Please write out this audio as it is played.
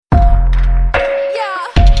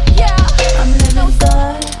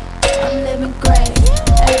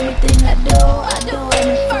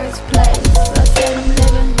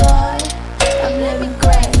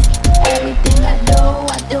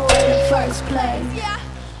hustlers. Yeah.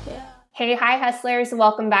 Hey, hi hustlers.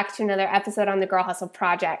 Welcome back to another episode on the Girl Hustle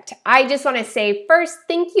Project. I just want to say first,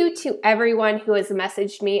 thank you to everyone who has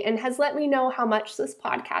messaged me and has let me know how much this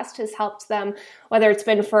podcast has helped them, whether it's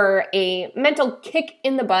been for a mental kick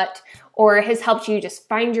in the butt or has helped you just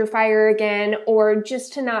find your fire again, or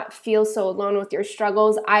just to not feel so alone with your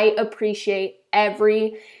struggles. I appreciate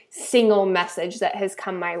every single message that has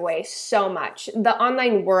come my way so much. The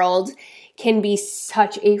online world can be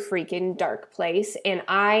such a freaking dark place, and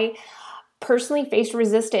I personally face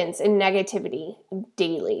resistance and negativity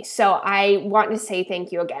daily. So I want to say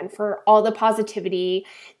thank you again for all the positivity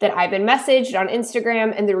that I've been messaged on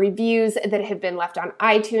Instagram and the reviews that have been left on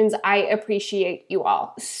iTunes. I appreciate you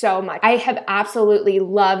all so much. I have absolutely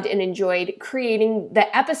loved and enjoyed creating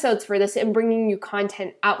the episodes for this and bringing you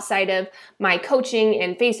content outside of my coaching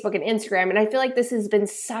and Facebook and Instagram. And I feel like this has been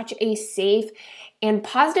such a safe and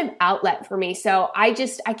positive outlet for me. So I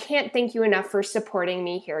can't thank you enough for supporting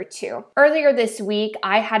me here too. Earlier this week,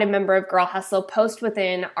 I had a member of Girl Hustle post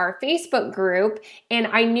within our Facebook group, and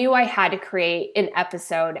I knew I had to create an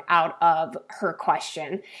episode out of her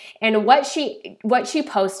question. And what she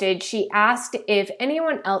posted, she asked if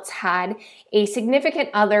anyone else had a significant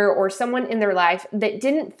other or someone in their life that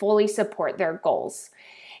didn't fully support their goals.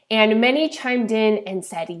 And many chimed in and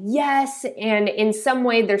said yes, and in some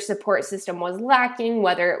way their support system was lacking,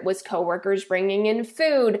 whether it was coworkers bringing in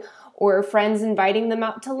food, or friends inviting them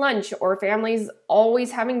out to lunch, or families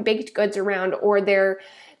always having baked goods around, or their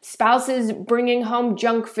spouses bringing home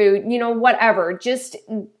junk food, whatever. Just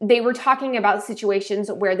they were talking about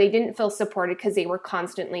situations where they didn't feel supported because they were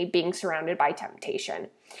constantly being surrounded by temptation.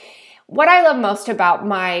 What I love most about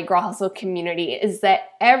my Girl Hustle community is that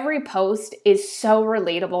every post is so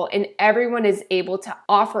relatable and everyone is able to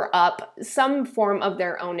offer up some form of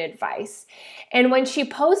their own advice. And when she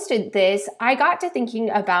posted this, I got to thinking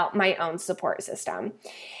about my own support system.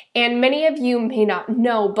 And many of you may not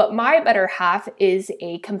know, but my better half is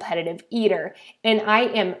a competitive eater, and I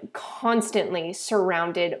am constantly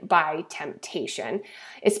surrounded by temptation,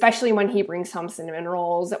 especially when he brings home cinnamon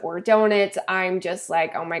rolls or donuts. I'm just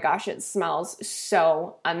like, oh my gosh, it smells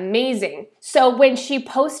so amazing. So when she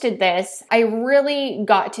posted this, I really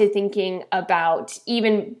got to thinking about,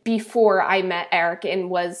 even before I met Eric and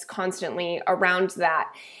was constantly around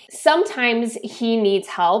that, sometimes he needs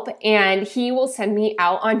help and he will send me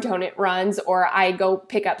out on donut runs, or I go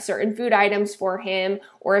pick up certain food items for him,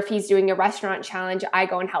 or if he's doing a restaurant challenge, I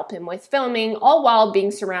go and help him with filming, all while being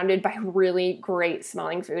surrounded by really great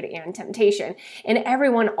smelling food and temptation. And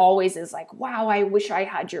everyone always is like, wow, I wish I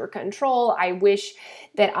had your control. I wish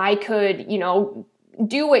that I could,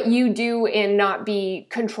 do what you do and not be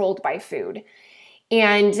controlled by food.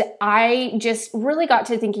 And I just really got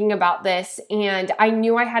to thinking about this, and I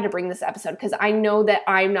knew I had to bring this episode because I know that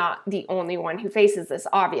I'm not the only one who faces this,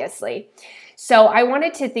 obviously. So I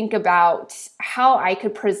wanted to think about how I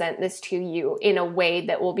could present this to you in a way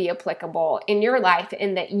that will be applicable in your life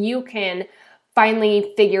and that you can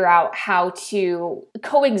finally figure out how to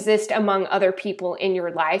coexist among other people in your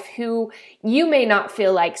life who you may not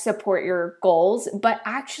feel like support your goals, but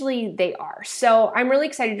actually they are. So I'm really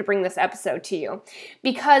excited to bring this episode to you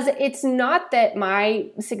because it's not that my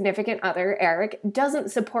significant other, Eric,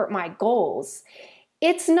 doesn't support my goals.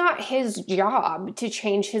 It's not his job to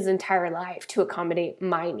change his entire life to accommodate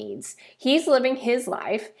my needs. He's living his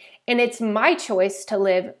life, and it's my choice to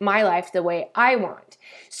live my life the way I want.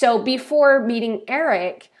 So before meeting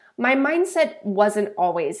Eric, my mindset wasn't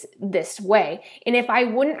always this way. And if I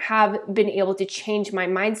wouldn't have been able to change my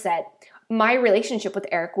mindset, my relationship with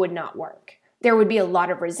Eric would not work. There would be a lot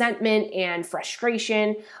of resentment and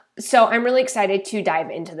frustration. So I'm really excited to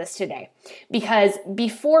dive into this today because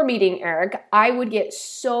before meeting Eric, I would get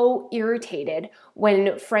so irritated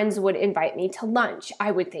when friends would invite me to lunch.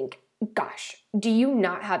 I would think, gosh, do you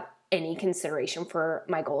not have any consideration for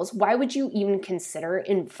my goals? Why would you even consider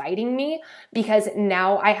inviting me? Because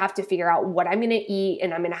now I have to figure out what I'm going to eat,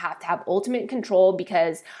 and I'm going to have ultimate control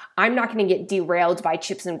because I'm not going to get derailed by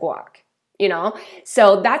chips and guac.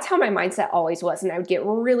 So that's how my mindset always was. And I would get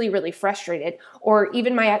really, really frustrated. Or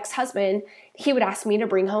even my ex-husband, he would ask me to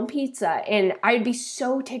bring home pizza. And I'd be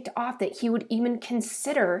so ticked off that he would even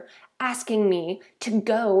consider asking me to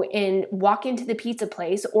go and walk into the pizza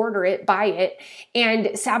place, order it, buy it,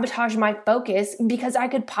 and sabotage my focus because I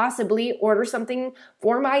could possibly order something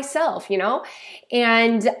for myself,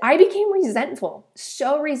 And I became resentful,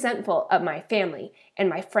 so resentful of my family and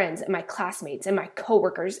my friends and my classmates and my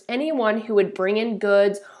coworkers, anyone who would bring in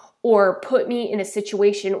goods or put me in a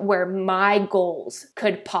situation where my goals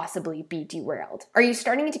could possibly be derailed. Are you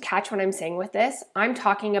starting to catch what I'm saying with this? I'm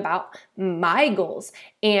talking about my goals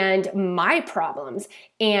and my problems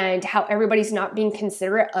and how everybody's not being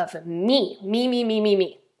considerate of me.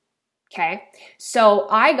 Okay? So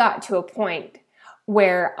I got to a point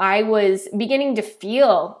where I was beginning to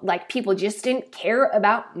feel like people just didn't care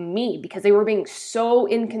about me because they were being so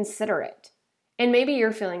inconsiderate. And maybe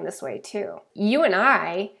you're feeling this way too. You and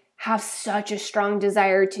I have such a strong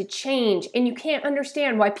desire to change, and you can't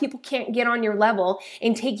understand why people can't get on your level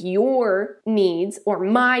and take your needs or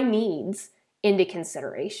my needs into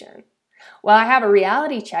consideration. Well, I have a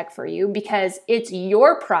reality check for you because it's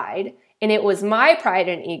your pride, and it was my pride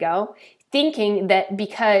and ego, thinking that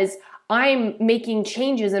because I'm making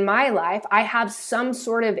changes in my life, I have some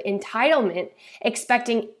sort of entitlement,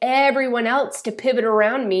 expecting everyone else to pivot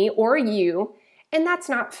around me or you, and that's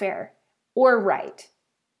not fair or right.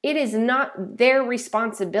 It is not their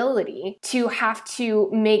responsibility to have to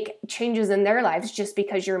make changes in their lives just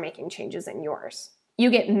because you're making changes in yours. You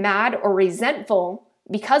get mad or resentful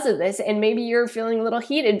because of this, and maybe you're feeling a little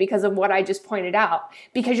heated because of what I just pointed out,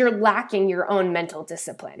 because you're lacking your own mental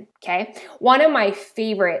discipline, okay? One of my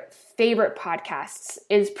favorite podcasts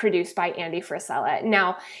is produced by Andy Frisella.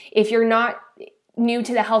 Now, if you're not new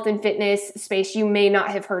to the health and fitness space, you may not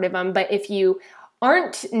have heard of him, but if you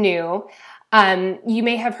aren't new, you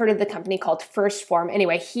may have heard of the company called 1st Phorm.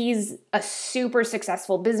 Anyway, he's a super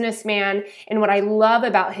successful businessman, and what I love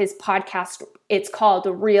about his podcast, it's called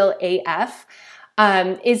Real AF,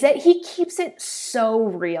 is that he keeps it so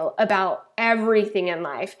real about everything in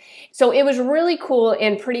life. So it was really cool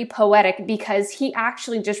and pretty poetic because he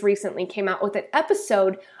actually just recently came out with an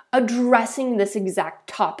episode addressing this exact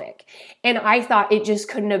topic. And I thought it just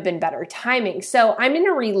couldn't have been better timing. So I'm going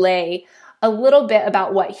to relay a little bit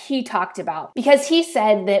about what he talked about, because he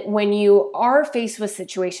said that when you are faced with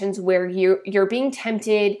situations where you're being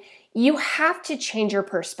tempted, you have to change your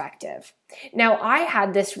perspective. Now, I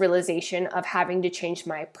had this realization of having to change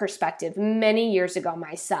my perspective many years ago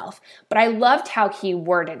myself, but I loved how he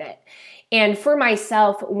worded it. And for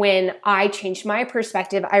myself, when I changed my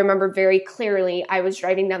perspective, I remember very clearly I was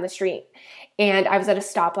driving down the street and I was at a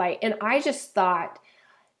stoplight, and I just thought,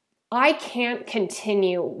 I can't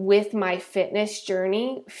continue with my fitness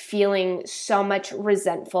journey feeling so much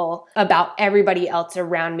resentful about everybody else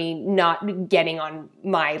around me not getting on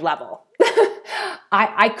my level.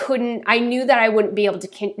 I knew that I wouldn't be able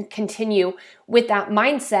to continue with that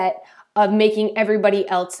mindset of making everybody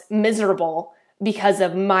else miserable because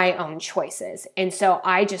of my own choices. And so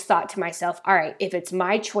I just thought to myself, all right, if it's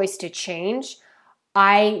my choice to change,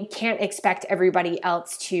 I can't expect everybody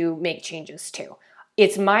else to make changes too.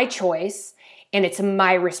 It's my choice and it's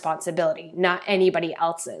my responsibility, not anybody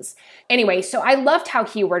else's. Anyway, so I loved how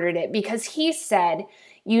he worded it because he said,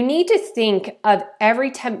 you need to think of every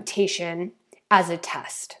temptation as a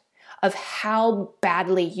test of how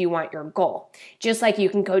badly you want your goal. Just like you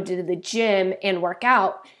can go to the gym and work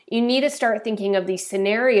out, you need to start thinking of these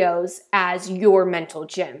scenarios as your mental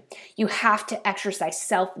gym. You have to exercise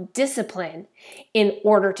self-discipline in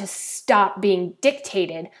order to stop being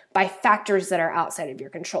dictated by factors that are outside of your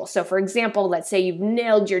control. So for example, let's say you've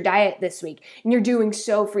nailed your diet this week and you're doing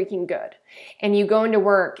so freaking good. And you go into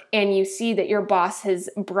work and you see that your boss has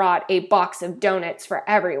brought a box of donuts for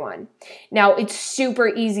everyone. Now, it's super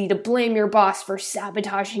easy to blame your boss for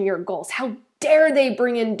sabotaging your goals. How dare they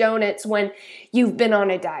bring in donuts when you've been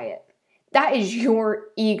on a diet? That is your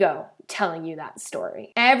ego telling you that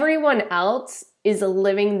story. Everyone else is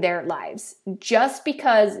living their lives. Just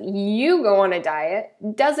because you go on a diet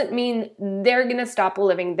doesn't mean they're going to stop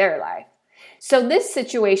living their life. So this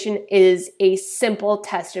situation is a simple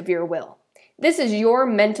test of your will. This is your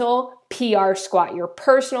mental PR squat, your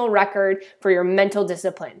personal record for your mental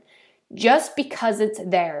discipline. Just because it's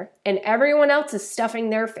there and everyone else is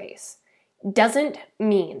stuffing their face doesn't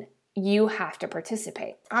mean you have to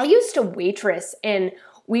participate. I used to waitress and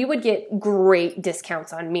we would get great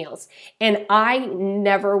discounts on meals, and I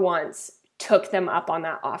never once took them up on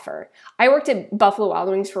that offer. I worked at Buffalo Wild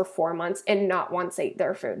Wings for 4 months and not once ate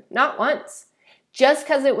their food. Not once. Just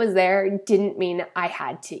because it was there didn't mean I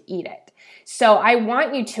had to eat it. So I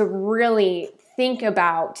want you to really think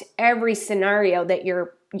about every scenario that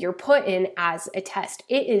you're put in as a test.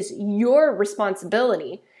 It is your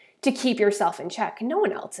responsibility to keep yourself in check. No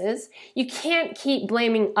one else's. You can't keep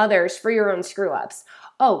blaming others for your own screw-ups.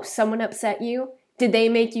 Oh, someone upset you? Did they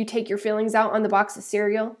make you take your feelings out on the box of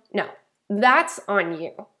cereal? No, that's on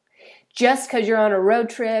you. Just because you're on a road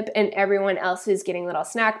trip and everyone else is getting little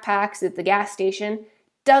snack packs at the gas station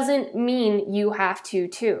doesn't mean you have to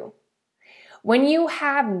too. When you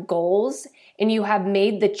have goals and you have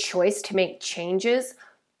made the choice to make changes,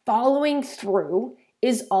 following through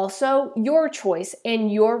is also your choice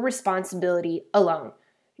and your responsibility alone,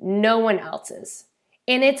 no one else's.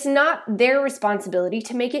 And it's not their responsibility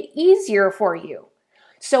to make it easier for you.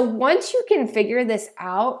 So once you can figure this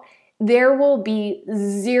out, there will be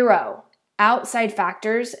zero outside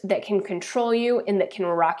factors that can control you and that can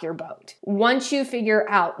rock your boat. Once you figure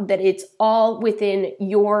out that it's all within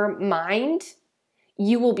your mind,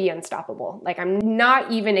 you will be unstoppable. Like, I'm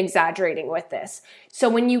not even exaggerating with this. So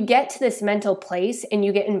when you get to this mental place and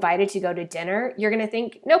you get invited to go to dinner, you're going to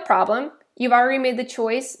think, no problem. You've already made the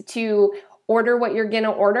choice to order what you're going to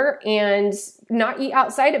order and not eat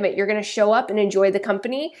outside of it. You're going to show up and enjoy the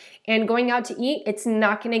company, and going out to eat, it's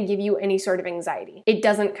not going to give you any sort of anxiety. It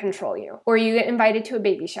doesn't control you. Or you get invited to a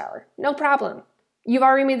baby shower. No problem. You've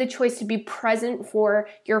already made the choice to be present for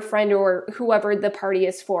your friend or whoever the party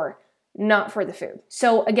is for, not for the food.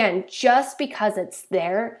 So again, just because it's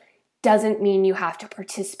there doesn't mean you have to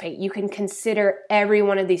participate. You can consider every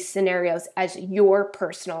one of these scenarios as your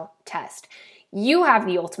personal test. You have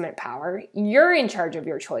the ultimate power. You're in charge of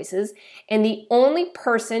your choices, and the only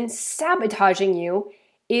person sabotaging you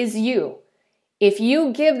is you. If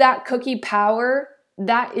you give that cookie power,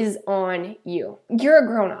 that is on you. You're a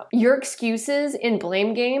grown-up. Your excuses and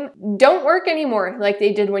blame game don't work anymore like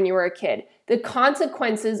they did when you were a kid. The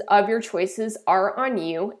consequences of your choices are on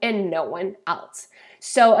you and no one else.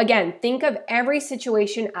 So again, think of every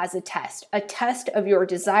situation as a test of your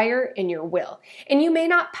desire and your will. And you may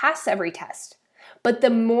not pass every test, but the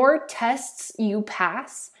more tests you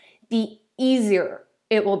pass, the easier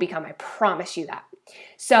it will become. I promise you that.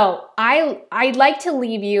 So I'd like to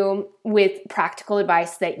leave you with practical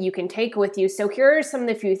advice that you can take with you. So here are some of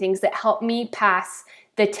the few things that help me pass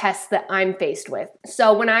the tests that I'm faced with.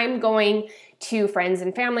 So when I'm going to friends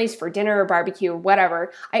and families for dinner or barbecue or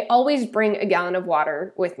whatever, I always bring a gallon of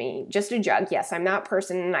water with me, just a jug. Yes, I'm that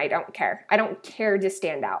person and I don't care. I don't care to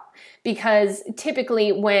stand out, because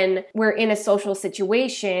typically when we're in a social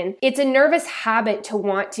situation, it's a nervous habit to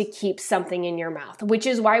want to keep something in your mouth, which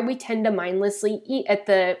is why we tend to mindlessly eat at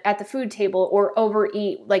the food table or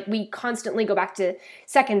overeat. Like, we constantly go back to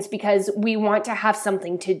seconds because we want to have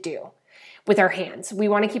something to do with our hands. We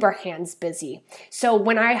want to keep our hands busy. So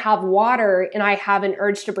when I have water and I have an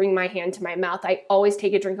urge to bring my hand to my mouth, I always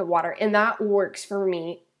take a drink of water, and that works for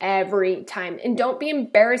me every time. And don't be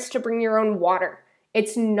embarrassed to bring your own water.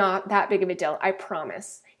 It's not that big of a deal, I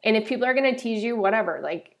promise. And if people are going to tease you, whatever,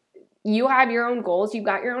 like, you have your own goals, you've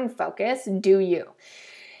got your own focus, do you.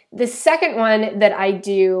 The second one that I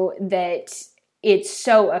do that it's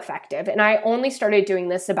so effective, and I only started doing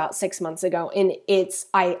this about 6 months ago, and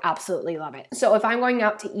I absolutely love it. So if I'm going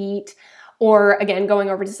out to eat, or again, going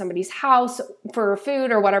over to somebody's house for food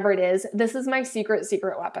or whatever it is, this is my secret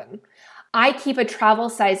weapon. I keep a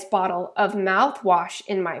travel-sized bottle of mouthwash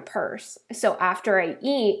in my purse. So after I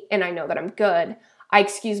eat and I know that I'm good, I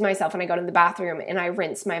excuse myself and I go to the bathroom and I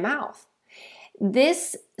rinse my mouth.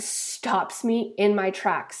 This stops me in my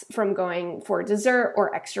tracks from going for dessert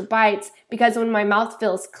or extra bites, because when my mouth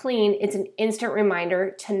feels clean, it's an instant reminder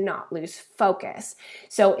to not lose focus.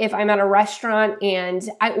 So if I'm at a restaurant and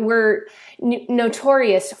we're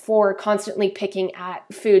notorious for constantly picking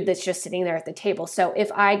at food that's just sitting there at the table. So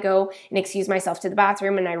if I go and excuse myself to the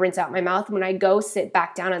bathroom and I rinse out my mouth, when I go sit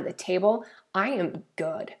back down at the table, I am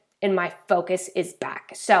good. And my focus is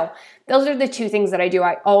back. So those are the two things that I do.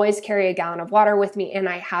 I always carry a gallon of water with me, and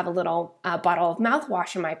I have a little bottle of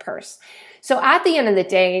mouthwash in my purse. So at the end of the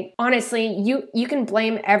day, honestly, you can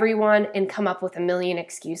blame everyone and come up with a million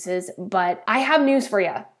excuses, but I have news for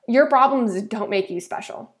you. Your problems don't make you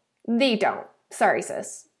special. They don't. Sorry,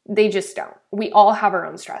 sis. They just don't. We all have our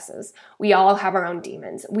own stresses. We all have our own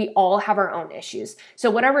demons. We all have our own issues.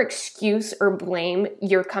 So whatever excuse or blame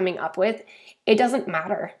you're coming up with, it doesn't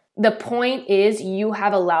matter. The point is, you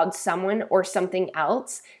have allowed someone or something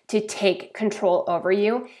else to take control over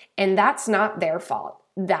you, and that's not their fault.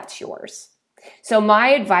 That's yours. So my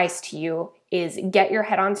advice to you is get your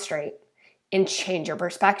head on straight and change your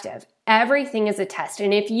perspective. Everything is a test,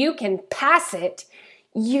 and if you can pass it,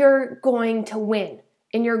 you're going to win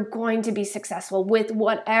and you're going to be successful with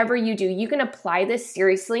whatever you do. You can apply this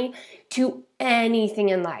seriously to anything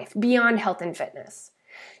in life beyond health and fitness.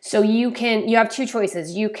 So you have two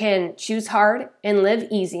choices. You can choose hard and live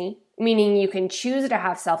easy, meaning you can choose to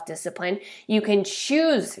have self-discipline. You can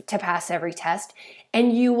choose to pass every test,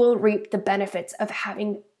 and you will reap the benefits of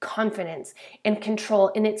having confidence and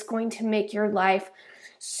control. And it's going to make your life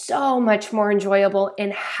so much more enjoyable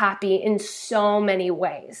and happy in so many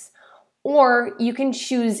ways. Or you can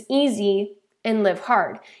choose easy and live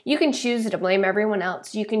hard. You can choose to blame everyone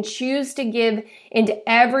else. You can choose to give into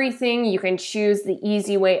everything. You can choose the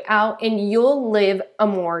easy way out, and you'll live a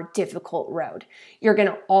more difficult road. You're going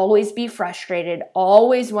to always be frustrated,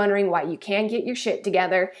 always wondering why you can't get your shit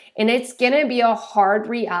together, and it's going to be a hard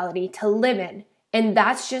reality to live in. And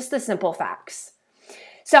that's just the simple facts.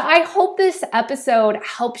 So I hope this episode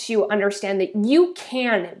helps you understand that you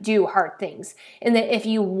can do hard things, and that if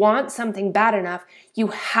you want something bad enough, you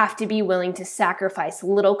have to be willing to sacrifice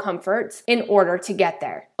little comforts in order to get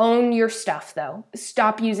there. Own your stuff though.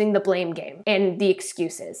 Stop using the blame game and the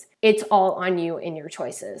excuses. It's all on you and your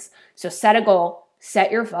choices. So set a goal,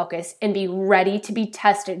 set your focus, and be ready to be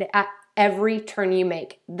tested at every turn you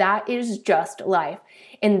make. That is just life.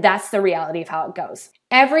 And that's the reality of how it goes.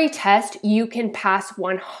 Every test you can pass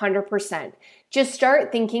 100%. Just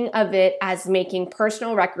start thinking of it as making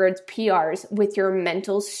personal records, PRs, with your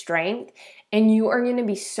mental strength, and you are going to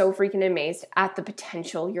be so freaking amazed at the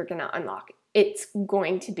potential you're going to unlock. It's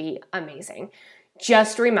going to be amazing.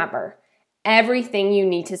 Just remember, everything you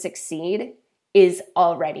need to succeed is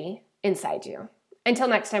already inside you. Until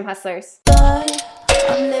next time, hustlers.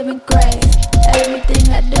 I'm living great.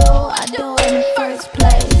 Everything I do in the first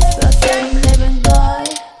place. I say I'm living